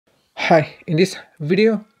Hi, in this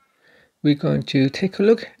video, we're going to take a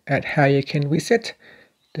look at how you can reset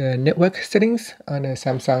the network settings on the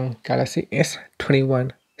Samsung Galaxy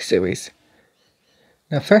S21 series.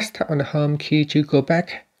 Now first, tap on the home key to go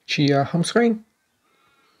back to your home screen.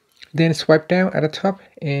 Then swipe down at the top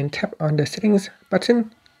and tap on the settings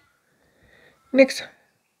button. Next,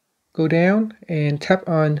 go down and tap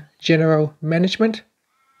on General Management.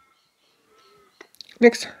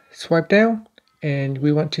 Next, swipe down and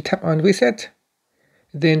we want to tap on Reset.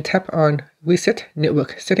 Then tap on Reset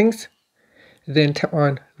Network Settings. Then tap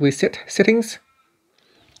on Reset Settings.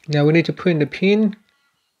 Now we need to put in the PIN.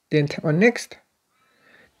 Then tap on Next.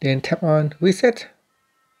 Then tap on Reset.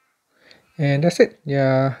 And that's it.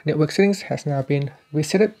 Your network settings has now been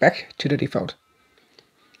reset back to the default.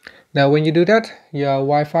 Now when you do that, your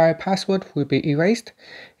Wi-Fi password will be erased.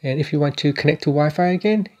 And if you want to connect to Wi-Fi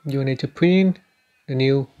again, you need to put in the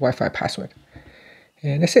new Wi-Fi password.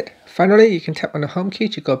 And that's it. Finally, you can tap on the home key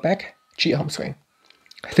to go back to your home screen.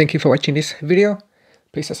 Thank you for watching this video.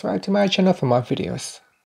 Please subscribe to my channel for more videos.